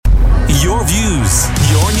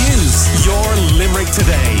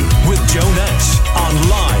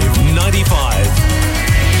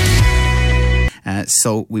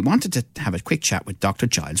So we wanted to have a quick chat with Dr.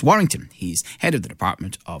 Giles Warrington. He's head of the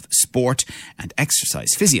Department of Sport and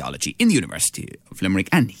Exercise Physiology in the University of Limerick,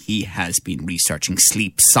 and he has been researching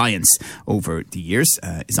sleep science over the years.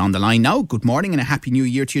 Is on the line now. Good morning and a happy new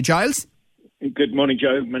year to you, Giles. Good morning,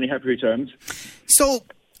 Joe. Many happy returns. So,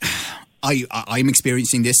 I'm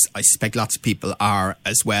experiencing this. I suspect lots of people are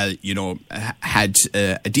as well. You know, had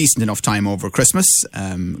a decent enough time over Christmas,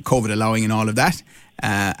 COVID allowing and all of that.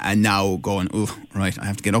 And now going, oh, right, I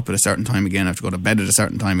have to get up at a certain time again. I have to go to bed at a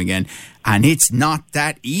certain time again. And it's not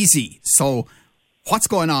that easy. So what's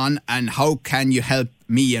going on and how can you help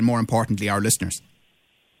me and, more importantly, our listeners?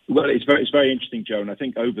 Well, it's very interesting, Joe. And I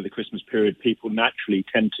think over the Christmas period, people naturally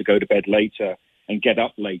tend to go to bed later and get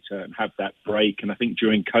up later and have that break. And I think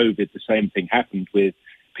during COVID, the same thing happened with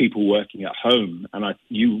people working at home. And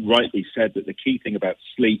you rightly said that the key thing about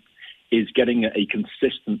sleep is getting a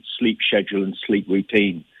consistent sleep schedule and sleep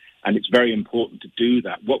routine. And it's very important to do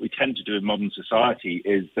that. What we tend to do in modern society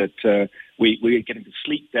is that we get into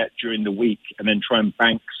sleep debt during the week and then try and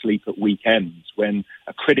bank sleep at weekends, when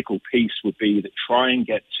a critical piece would be that try and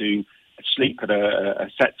get to sleep at a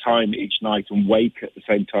set time each night and wake at the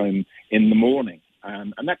same time in the morning.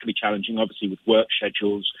 And that can be challenging, obviously, with work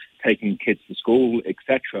schedules, taking kids to school,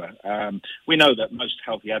 etc. We know that most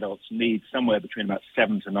healthy adults need somewhere between about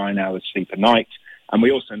 7 to 9 hours sleep a night. And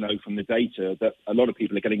we also know from the data that a lot of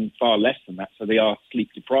people are getting far less than that, so they are sleep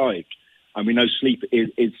deprived. And we know sleep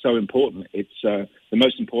is so important. It's the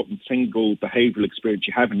most important single behavioural experience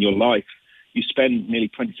you have in your life. You spend nearly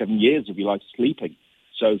 27 years of your life sleeping.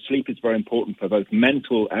 So sleep is very important for both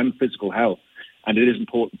mental and physical health. And it is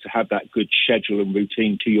important to have that good schedule and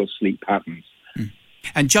routine to your sleep patterns.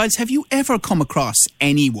 And Giles, have you ever come across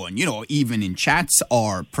anyone, you know, even in chats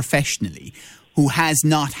or professionally, who has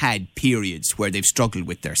not had periods where they've struggled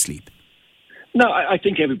with their sleep? No, I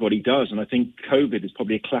think everybody does. And I think COVID is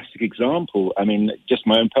probably a classic example. I mean, just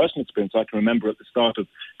my own personal experience, I can remember at the start of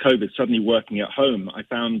COVID, suddenly working at home, I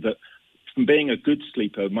found that from being a good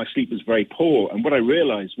sleeper, my sleep was very poor. And what I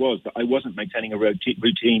realized was that I wasn't maintaining a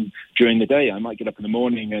routine during the day. I might get up in the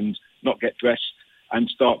morning and not get dressed and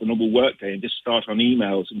start the normal work day and just start on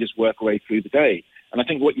emails and just work away through the day. And I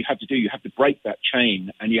think what you have to do, you have to break that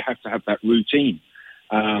chain and you have to have that routine.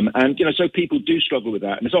 And, you know, so people do struggle with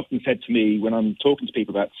that. And it's often said to me when I'm talking to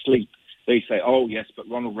people about sleep, they say, oh, yes, but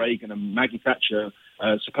Ronald Reagan and Maggie Thatcher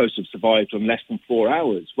are supposed to have survived on less than 4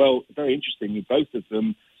 hours. Well, very interestingly, both of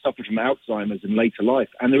them suffered from Alzheimer's in later life.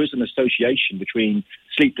 And there is an association between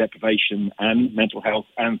sleep deprivation and mental health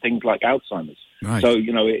and things like Alzheimer's. Right. So,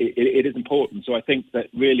 you know, it is important. So I think that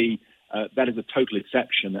really that is a total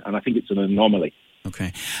exception, and I think it's an anomaly.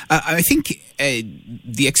 Okay. I think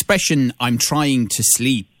the expression "I'm trying to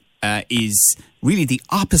sleep" is really the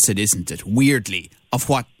opposite, isn't it, weirdly, of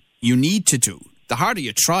what you need to do. The harder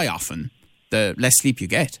you try often, the less sleep you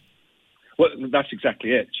get. Well, that's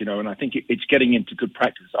exactly it, you know, and I think it's getting into good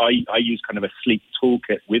practice. I use kind of a sleep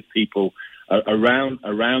toolkit with people around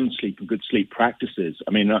sleep and good sleep practices.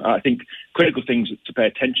 I mean, I think critical things to pay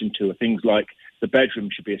attention to are things like the bedroom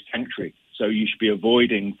should be a sanctuary. So you should be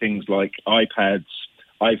avoiding things like iPads,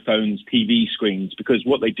 iPhones, TV screens, because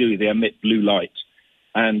what they do, they emit blue light.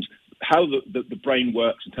 And how the brain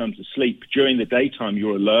works in terms of sleep, during the daytime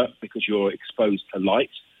you're alert because you're exposed to light,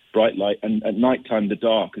 bright light, and at nighttime the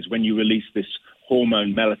dark is when you release this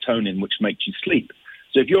hormone melatonin, which makes you sleep.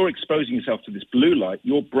 So if you're exposing yourself to this blue light,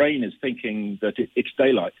 your brain is thinking that it's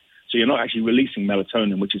daylight. So you're not actually releasing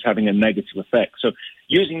melatonin, which is having a negative effect. So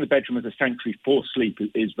using the bedroom as a sanctuary for sleep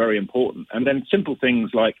is very important. And then simple things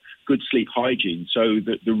like good sleep hygiene. So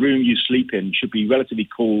the room you sleep in should be relatively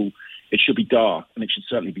cool, it should be dark, and it should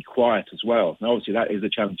certainly be quiet as well. Now, obviously, that is a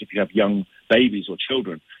challenge if you have young babies or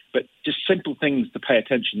children. But just simple things to pay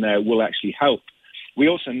attention there will actually help. We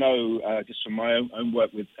also know, just from my own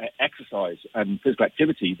work with exercise and physical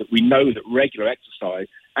activity, that we know that regular exercise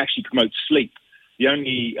actually promotes sleep. The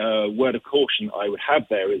only word of caution I would have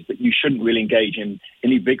there is that you shouldn't really engage in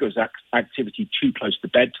any vigorous activity too close to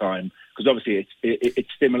bedtime, because obviously it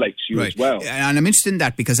stimulates you as well. And I'm interested in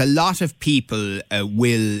that because a lot of people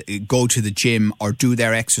will go to the gym or do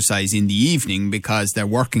their exercise in the evening because they're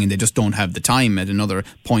working and they just don't have the time at another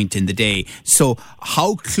point in the day. So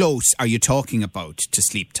how close are you talking about to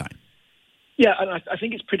sleep time? Yeah, and I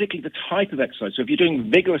think it's particularly the type of exercise. So if you're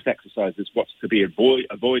doing vigorous exercises, what's to be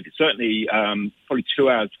avoided? Certainly probably 2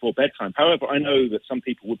 hours before bedtime. However, I know that some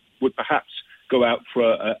people would perhaps go out for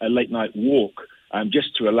a late night walk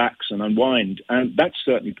just to relax and unwind. And that's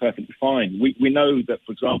certainly perfectly fine. We know that,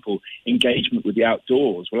 for example, engagement with the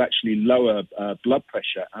outdoors will actually lower blood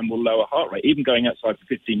pressure and will lower heart rate. Even going outside for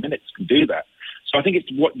 15 minutes can do that. So I think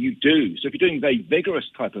it's what you do. So if you're doing very vigorous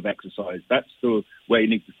type of exercise, that's the way you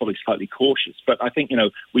need to be probably slightly cautious. But I think,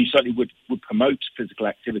 we certainly would promote physical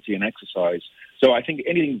activity and exercise. So I think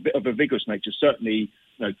anything of a vigorous nature, certainly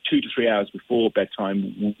 2 to 3 hours before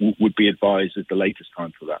bedtime would be advised as the latest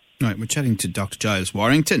time for that. Right, we're chatting to Dr. Giles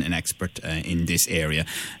Warrington, an expert in this area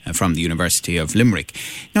from the University of Limerick.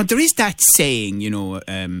 Now, there is that saying,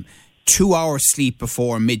 2 hours sleep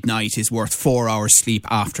before midnight is worth 4 hours sleep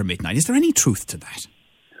after midnight. Is there any truth to that?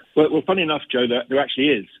 Well, funny enough, Joe, there actually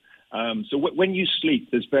is. So when you sleep,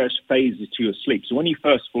 there's various phases to your sleep. So when you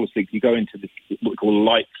first fall asleep, you go into what we call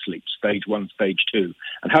light sleep, stage 1, stage 2.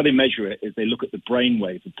 And how they measure it is they look at the brain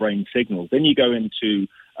wave, the brain signal. Then you go into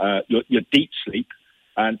your deep sleep.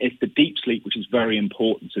 And it's the deep sleep which is very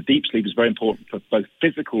important. So deep sleep is very important for both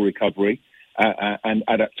physical recovery and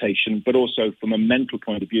adaptation, but also from a mental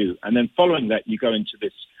point of view. And then following that, you go into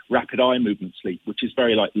this rapid eye movement sleep, which is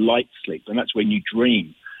very like light sleep. And that's when you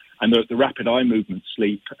dream. And the rapid eye movement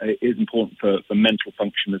sleep is important for mental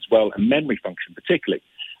function as well, and memory function particularly.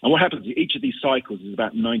 And what happens is each of these cycles is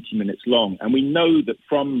about 90 minutes long. And we know that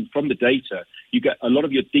from the data, you get a lot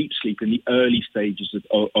of your deep sleep in the early stages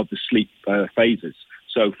of the sleep phases.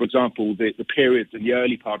 So, for example, the periods in the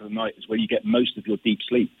early part of the night is where you get most of your deep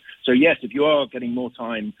sleep. So, yes, if you are getting more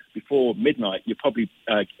time before midnight, you're probably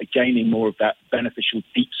gaining more of that beneficial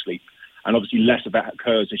deep sleep. And obviously less of that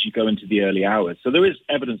occurs as you go into the early hours. So there is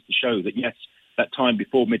evidence to show that, yes, that time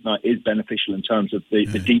before midnight is beneficial in terms of the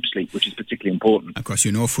deep sleep, which is particularly important. Of course,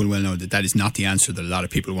 full well know that is not the answer that a lot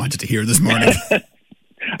of people wanted to hear this morning.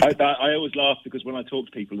 I always laugh because when I talk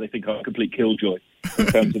to people, they think I'm a complete killjoy in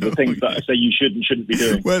terms of the things that I say you should and shouldn't be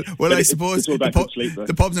doing. Well, I suppose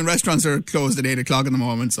the pubs and restaurants are closed at 8 o'clock in the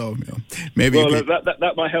moment, so maybe. Well,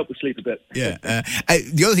 that might help the sleep a bit. Yeah.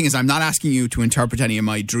 The other thing is, I'm not asking you to interpret any of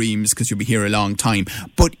my dreams because you'll be here a long time.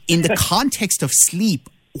 But in the context of sleep,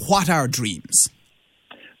 what are dreams?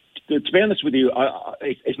 To be honest with you,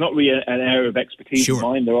 it's not really an area of expertise of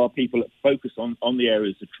mine. There are people that focus on the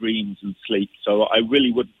areas of dreams and sleep, so I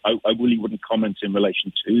really wouldn't comment in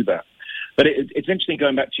relation to that. But it's interesting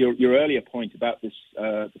going back to your earlier point about this,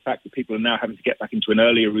 the fact that people are now having to get back into an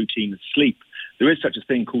earlier routine of sleep. There is such a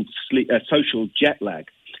thing called social jet lag,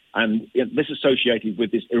 and this is associated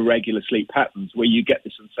with this irregular sleep patterns where you get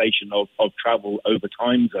the sensation of travel over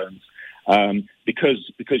time zones.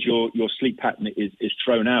 Because your sleep pattern is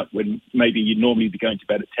thrown out when maybe you'd normally be going to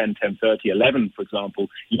bed at 10, 10:30, 11, for example.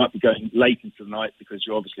 You might be going late into the night because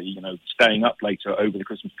you're obviously, staying up later over the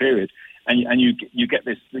Christmas period. And you get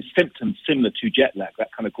this symptoms similar to jet lag, that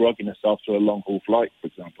kind of grogginess after a long-haul flight, for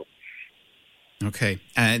example. Okay.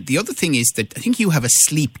 The other thing is that I think you have a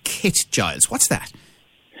sleep kit, Giles. What's that?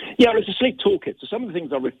 Yeah, it's a sleep toolkit. So some of the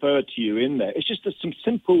things I referred to you in there, it's just some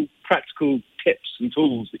simple, practical tips and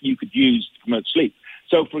tools that you could use to promote sleep.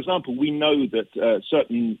 So, for example, we know that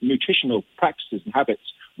certain nutritional practices and habits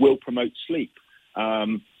will promote sleep.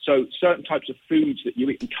 So certain types of foods that you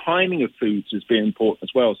eat and timing of foods is very important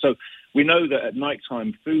as well. So we know that at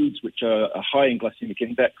nighttime, foods which are high in glycemic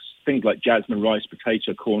index, things like jasmine rice,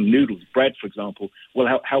 potato, corn, noodles, bread, for example, will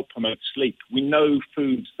help promote sleep. We know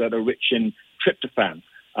foods that are rich in tryptophan,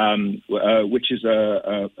 which is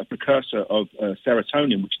a precursor of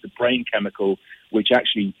serotonin, which is the brain chemical which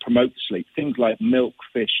actually promotes sleep. Things like milk,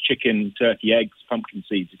 fish, chicken, turkey, eggs, pumpkin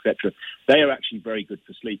seeds, etc. They are actually very good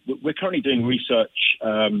for sleep. We're currently doing research,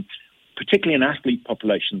 particularly in athlete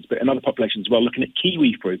populations, but in other populations as well, looking at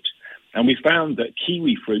kiwi fruit. And we found that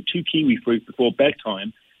kiwi fruit before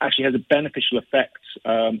bedtime actually has a beneficial effect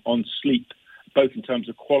on sleep, both in terms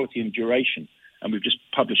of quality and duration. And we've just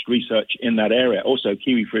published research in that area. Also,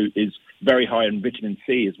 kiwi fruit is very high in vitamin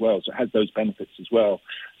C as well, so it has those benefits as well.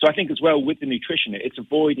 So I think as well with the nutrition, it's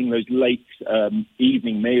avoiding those late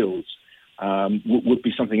evening meals would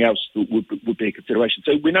be something else that would be a consideration.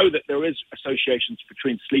 So we know that there is associations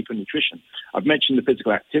between sleep and nutrition. I've mentioned the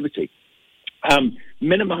physical activity.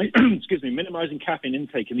 Minimizing caffeine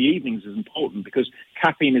intake in the evenings is important because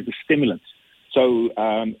caffeine is a stimulant. So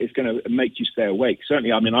it's going to make you stay awake.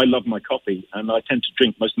 Certainly, I love my coffee, and I tend to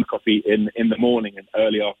drink most of my coffee in the morning and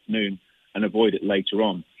early afternoon and avoid it later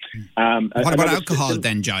on. What about alcohol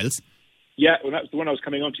then, Giles? Yeah, well, that's the one I was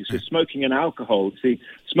coming on to. So smoking and alcohol. See,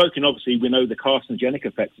 smoking, obviously, we know the carcinogenic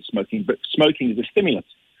effects of smoking, but smoking is a stimulant.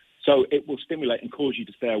 So it will stimulate and cause you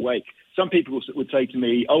to stay awake. Some people would say to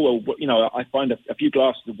me, I find a few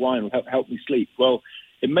glasses of wine will help me sleep. Well,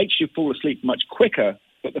 it makes you fall asleep much quicker,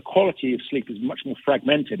 but the quality of sleep is much more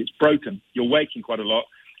fragmented. It's broken. You're waking quite a lot.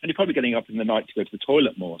 and you're probably getting up in the night to go to the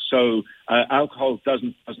toilet more. So alcohol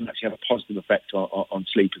doesn't actually have a positive effect on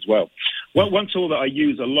sleep as well. One tool that I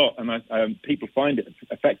use a lot, and people find it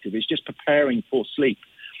effective, is just preparing for sleep,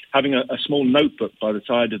 having a small notebook by the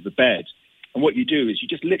side of the bed. And what you do is you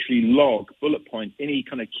just literally log, bullet point, any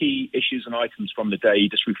kind of key issues and items from the day. You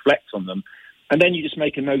just reflect on them. And then you just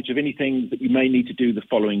make a note of anything that you may need to do the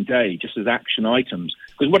following day, just as action items.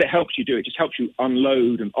 Because what it helps you do, it just helps you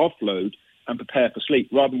unload and offload and prepare for sleep,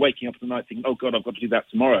 rather than waking up in the night thinking, oh, God, I've got to do that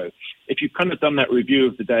tomorrow. If you've kind of done that review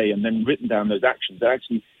of the day and then written down those actions, they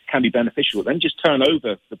actually can be beneficial. Then just turn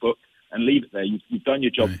over the book and leave it there. You've done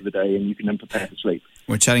your job for the day, and you can then prepare for sleep.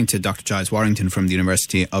 We're chatting to Dr. Giles Warrington from the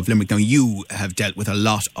University of Limerick. Now, you have dealt with a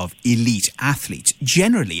lot of elite athletes.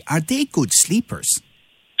 Generally, are they good sleepers?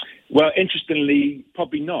 Well, interestingly,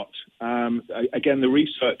 probably not. Again, the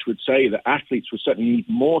research would say that athletes would certainly need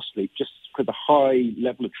more sleep just for the high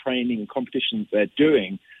level of training and competitions they're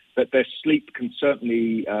doing, that their sleep can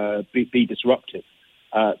certainly be disrupted.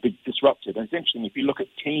 And it's interesting, if you look at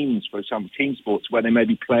teams, for example, team sports, where they may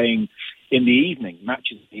be playing in the evening,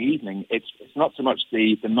 matches in the evening, it's not so much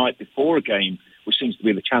the night before a game, which seems to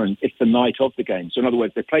be the challenge, it's the night of the game. So in other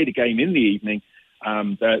words, they play the game in the evening,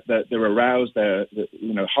 they're aroused, they're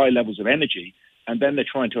high levels of energy, and then they're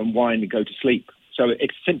trying to unwind and go to sleep. So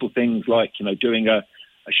it's simple things like, doing a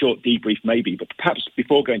short debrief maybe, but perhaps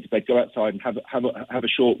before going to bed, go outside and have a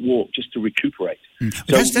short walk just to recuperate.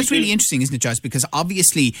 So that's really interesting, isn't it, Giles? Because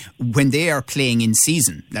obviously when they are playing in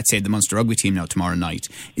season, let's say the Munster rugby team now tomorrow night,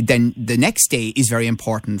 then the next day is very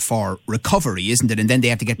important for recovery, isn't it? And then they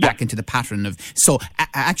have to get back into the pattern of... So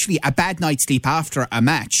actually a bad night's sleep after a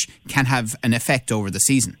match can have an effect over the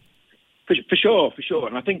season. For sure.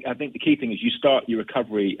 And I think the key thing is you start your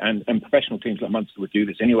recovery, and professional teams like Munster would do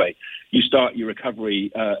this anyway. You start your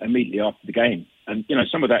recovery immediately after the game. And,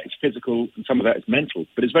 some of that is physical and some of that is mental.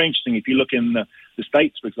 But it's very interesting, if you look in the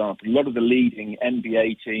States, for example, a lot of the leading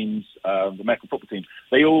NBA teams, the American football teams,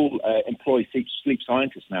 they all employ sleep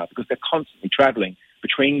scientists now because they're constantly travelling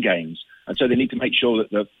between games. And so they need to make sure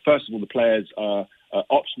that, first of all, the players are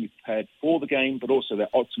optimally prepared for the game, but also they're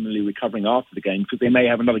optimally recovering after the game because they may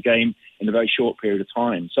have another game in a very short period of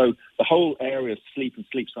time. So the whole area of sleep and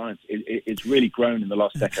sleep science is really grown in the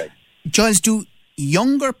last decade. Giles, do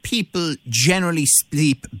younger people generally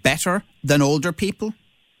sleep better than older people?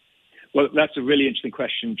 Well, that's a really interesting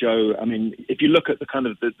question, Joe. I mean, if you look at the kind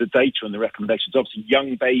of the data and the recommendations, obviously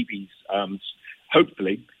young babies,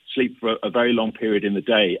 hopefully, sleep for a very long period in the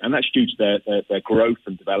day, and that's due to their growth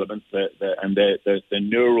and development and their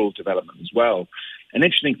neural development as well. An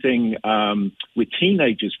interesting thing with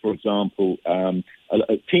teenagers, for example,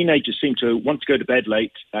 teenagers seem to want to go to bed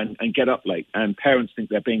late and get up late, and parents think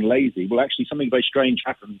they're being lazy. Well, actually, something very strange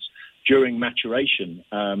happens during maturation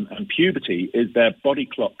and puberty is their body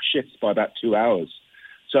clock shifts by about 2 hours.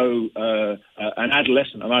 So an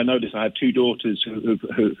adolescent, and I know this, I have two daughters who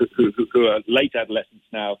are late adolescents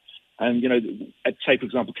now, and, at, say, for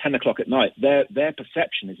example, 10 o'clock at night, their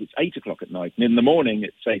perception is it's 8 o'clock at night. And in the morning,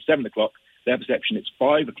 it's, say, 7 o'clock, their perception, it's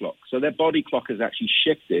 5 o'clock. So their body clock has actually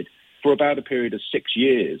shifted for about a period of 6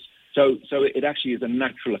 years. So it actually is a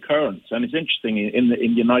natural occurrence. And it's interesting, in the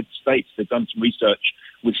United States, they've done some research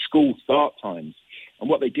with school start times. And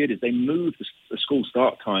what they did is they moved the school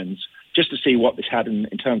start times just to see what this had in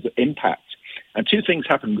terms of impact. And two things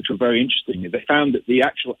happened which were very interesting. They found that the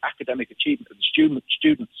actual academic achievement of the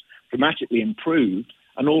students dramatically improved,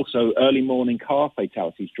 and also early morning car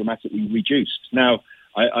fatalities dramatically reduced. Now,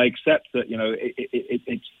 I accept that,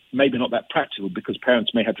 it's maybe not that practical because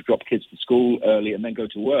parents may have to drop kids to school early and then go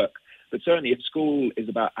to work. But certainly if school is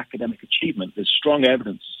about academic achievement, there's strong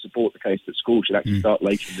evidence to support the case that school should actually start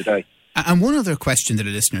later in the day. And one other question that a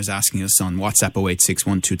listener is asking us on WhatsApp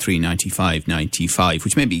 086-123-95-95,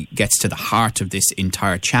 which maybe gets to the heart of this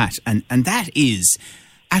entire chat, and that is,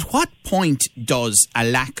 at what point does a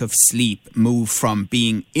lack of sleep move from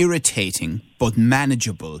being irritating but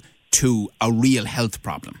manageable to a real health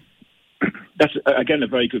problem? That's, again, a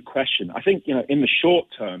very good question. I think, in the short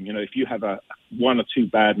term, if you have a 1 or 2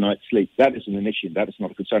 bad nights sleep, that isn't an issue. That is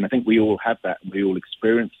not a concern. I think we all have that and we all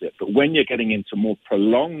experience it. But when you're getting into more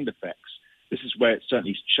prolonged effects, this is where it's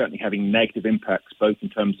certainly having negative impacts, both in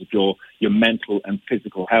terms of your mental and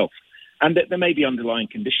physical health. And there may be underlying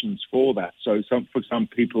conditions for that. So, for some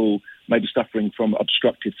people may be suffering from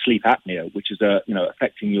obstructive sleep apnea, which is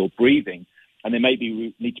affecting your breathing. And they may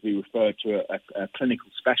need to be referred to a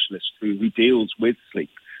clinical specialist who deals with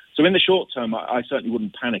sleep. So in the short term, I certainly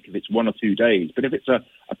wouldn't panic if it's 1 or 2 days. But if it's a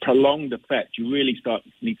prolonged effect, you really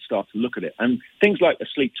need to start to look at it. And things like a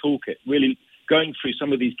sleep toolkit, really going through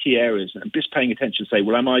some of these key areas and just paying attention, say,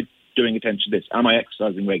 well, am I doing attention to this? Am I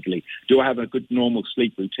exercising regularly? Do I have a good normal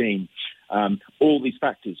sleep routine? All these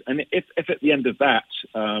factors. And if at the end of that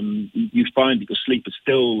you find that your sleep is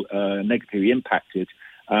still negatively impacted,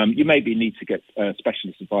 you maybe need to get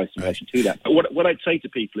specialist advice in relation to that. But what I'd say to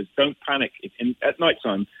people is don't panic. At night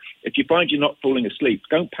time, if you find you're not falling asleep,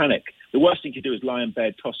 don't panic. The worst thing to do is lie in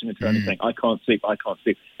bed, tossing and turning, saying, I can't sleep.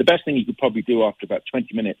 The best thing you could probably do after about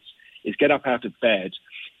 20 minutes is get up out of bed,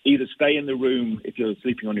 either stay in the room if you're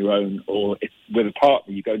sleeping on your own, or if with a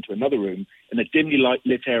partner, you go into another room in a dimly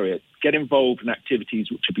lit area. Get involved in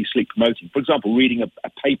activities which would be sleep promoting. For example, reading a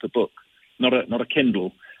paper book, not a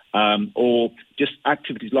Kindle, or just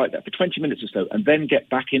activities like that for 20 minutes or so, and then get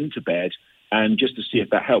back into bed and just to see if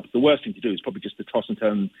that helps. The worst thing to do is probably just to toss and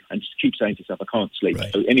turn and just keep saying to yourself, I can't sleep.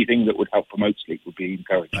 Right. So anything that would help promote sleep would be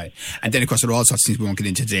encouraged. Right. And then, of course, there are all sorts of things we won't get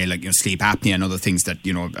into today, like sleep apnea and other things that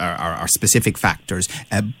are specific factors.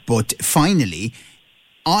 But finally,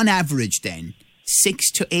 on average, then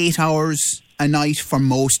 6 to 8 hours a night for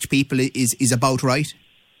most people is about right.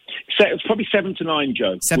 So it's probably 7 to 9,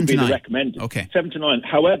 Joe. 7 to 9. The recommended. Okay. 7 to 9.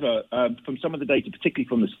 However, from some of the data, particularly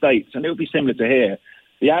from the States, and it would be similar to here,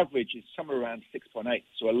 the average is somewhere around 6.8.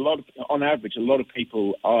 So on average, a lot of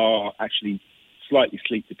people are actually slightly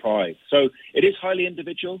sleep deprived. So it is highly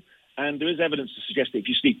individual, and there is evidence to suggest that if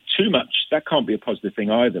you sleep too much, that can't be a positive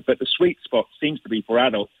thing either. But the sweet spot seems to be for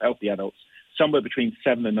adults, healthy adults, somewhere between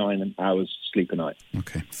 7 and 9 hours sleep a night.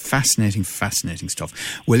 Okay. Fascinating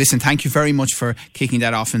stuff. Well, listen, thank you very much for kicking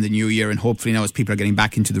that off in the new year, and hopefully now as people are getting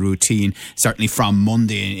back into the routine, certainly from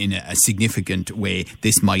Monday in a significant way,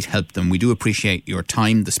 this might help them. We do appreciate your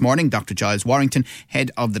time this morning. Dr. Giles Warrington,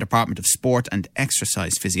 Head of the Department of Sport and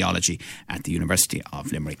Exercise Physiology at the University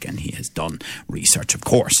of Limerick, and he has done research, of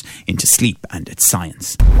course, into sleep and its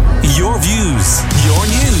science. Your views, your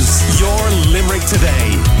news, your Limerick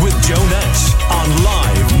Today with Joe Nash on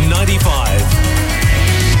Live 95.